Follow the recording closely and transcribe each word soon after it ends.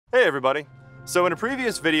Hey everybody! So in a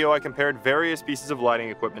previous video I compared various pieces of lighting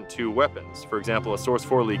equipment to weapons. For example, a Source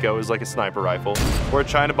 4 Leica is like a sniper rifle, or a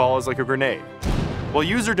China ball is like a grenade. Well,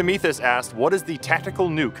 user Demethus asked, what is the tactical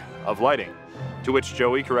nuke of lighting? To which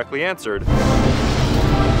Joey correctly answered,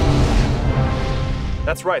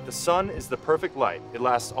 that's right, the sun is the perfect light. It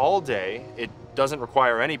lasts all day, it doesn't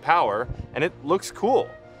require any power, and it looks cool.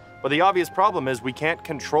 But the obvious problem is we can't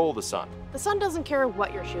control the sun. The sun doesn't care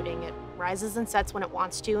what you're shooting. It rises and sets when it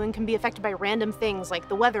wants to and can be affected by random things like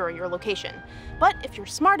the weather or your location. But if you're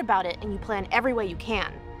smart about it and you plan every way you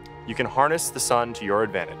can harness the sun to your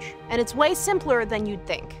advantage. And it's way simpler than you'd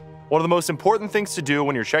think. One of the most important things to do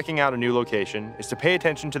when you're checking out a new location is to pay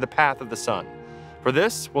attention to the path of the sun. For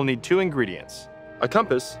this, we'll need two ingredients: a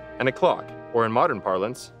compass and a clock, or in modern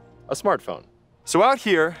parlance, a smartphone. So out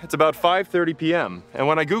here, it's about 5:30 p.m., and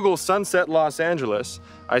when I Google sunset Los Angeles,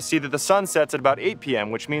 I see that the sun sets at about 8 p.m.,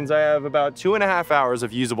 which means I have about 2.5 hours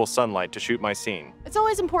of usable sunlight to shoot my scene. It's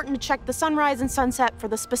always important to check the sunrise and sunset for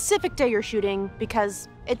the specific day you're shooting because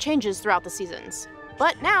it changes throughout the seasons.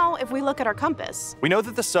 But now, if we look at our compass, we know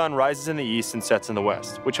that the sun rises in the east and sets in the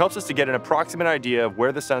west, which helps us to get an approximate idea of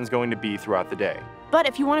where the sun's going to be throughout the day. But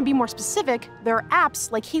if you want to be more specific, there are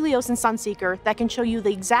apps like Helios and Sunseeker that can show you the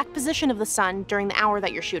exact position of the sun during the hour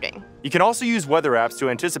that you're shooting. You can also use weather apps to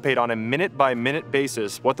anticipate on a minute-by-minute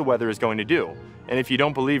basis what the weather is going to do. And if you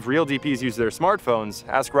don't believe real DPs use their smartphones,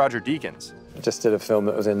 ask Roger Deakins. I just did a film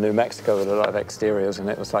that was in New Mexico with a lot of exteriors, and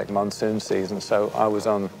it was like monsoon season, so I was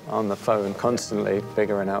on the phone constantly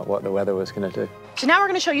figuring out what the weather was going to do. So now we're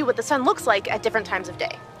going to show you what the sun looks like at different times of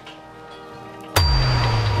day.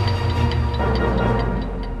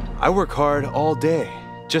 I work hard all day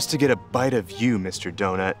just to get a bite of you, Mr.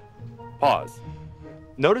 Donut. Pause.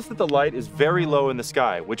 Notice that the light is very low in the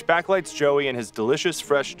sky, which backlights Joey and his delicious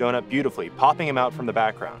fresh donut beautifully, popping him out from the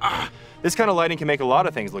background. This kind of lighting can make a lot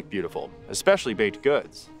of things look beautiful, especially baked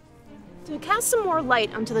goods. To cast some more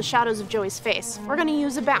light onto the shadows of Joey's face, we're going to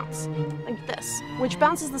use a bounce, like this, which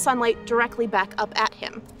bounces the sunlight directly back up at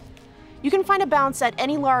him. You can find a bounce at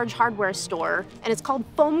any large hardware store, and it's called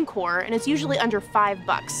foam core, and it's usually under $5.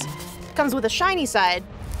 It comes with a shiny side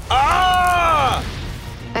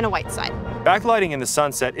and a white side. Backlighting in the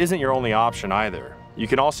sunset isn't your only option either. You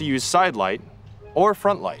can also use side light or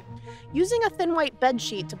front light. Using a thin white bed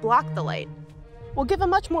sheet to block the light will give a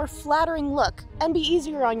much more flattering look and be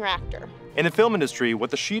easier on your actor. In the film industry,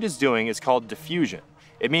 what the sheet is doing is called diffusion.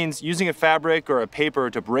 It means using a fabric or a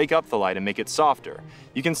paper to break up the light and make it softer.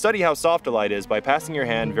 You can study how soft a light is by passing your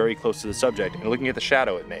hand very close to the subject and looking at the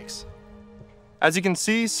shadow it makes. As you can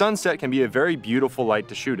see, sunset can be a very beautiful light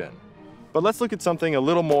to shoot in. But let's look at something a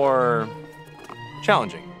little more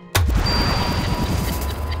challenging.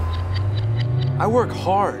 I work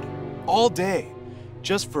hard all day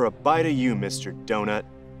just for a bite of you, Mr. Donut.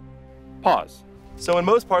 Pause. So in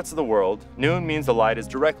most parts of the world, noon means the light is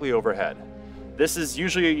directly overhead. This is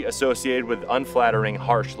usually associated with unflattering,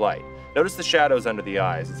 harsh light. Notice the shadows under the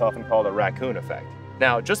eyes. It's often called a raccoon effect.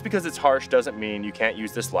 Now, just because it's harsh doesn't mean you can't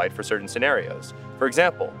use this light for certain scenarios. For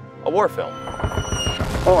example, a war film,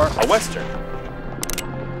 or a Western.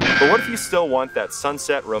 But what if you still want that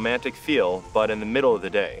sunset romantic feel, but in the middle of the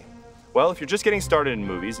day? Well, if you're just getting started in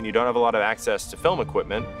movies and you don't have a lot of access to film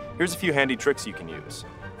equipment, here's a few handy tricks you can use.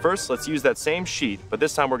 First, let's use that same sheet, but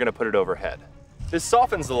this time we're going to put it overhead. This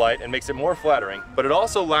softens the light and makes it more flattering, but it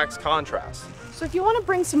also lacks contrast. So if you want to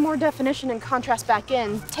bring some more definition and contrast back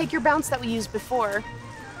in, take your bounce that we used before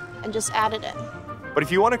and just add it in. But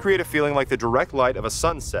if you want to create a feeling like the direct light of a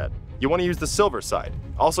sunset, you want to use the silver side,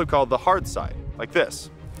 also called the hard side, like this.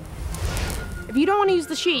 If you don't want to use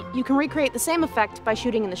the sheet, you can recreate the same effect by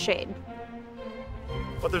shooting in the shade.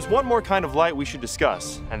 But there's one more kind of light we should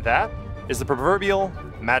discuss, and that is the proverbial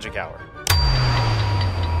magic hour.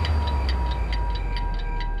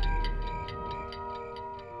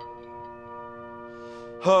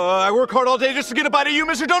 I work hard all day just to get a bite of you,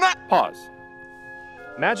 Mr. Donut. Pause.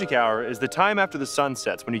 Magic hour is the time after the sun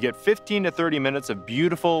sets when you get 15 to 30 minutes of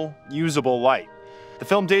beautiful, usable light. The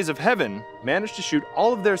film Days of Heaven managed to shoot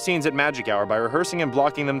all of their scenes at magic hour by rehearsing and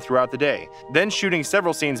blocking them throughout the day, then shooting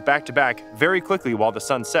several scenes back to back very quickly while the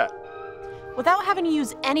sun set. Without having to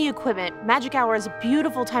use any equipment, magic hour is a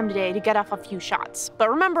beautiful time today to get off a few shots.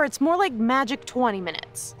 But remember, it's more like magic 20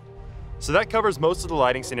 minutes. So that covers most of the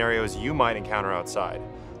lighting scenarios you might encounter outside.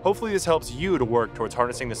 Hopefully this helps you to work towards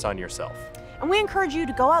harnessing the sun yourself. And we encourage you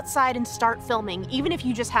to go outside and start filming, even if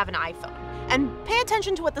you just have an iPhone. And pay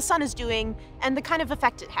attention to what the sun is doing and the kind of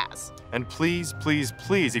effect it has. And please, please,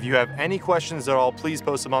 please, if you have any questions at all, please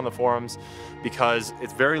post them on the forums, because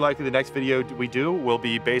it's very likely the next video we do will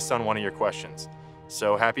be based on one of your questions.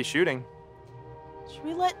 So happy shooting. Should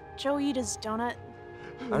we let Joe eat his donut?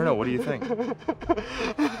 I don't know, what do you think?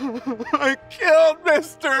 I killed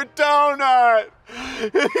Mr. Donut!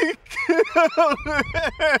 He killed me!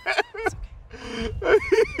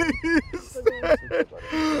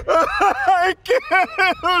 I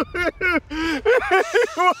killed him! It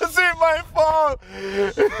wasn't my fault!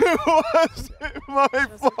 It wasn't my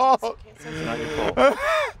fault! It's not your fault.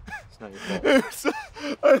 It's not your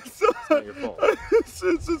fault. It's not your fault.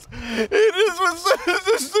 It is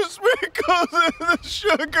just the sprinkles and the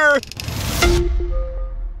sugar.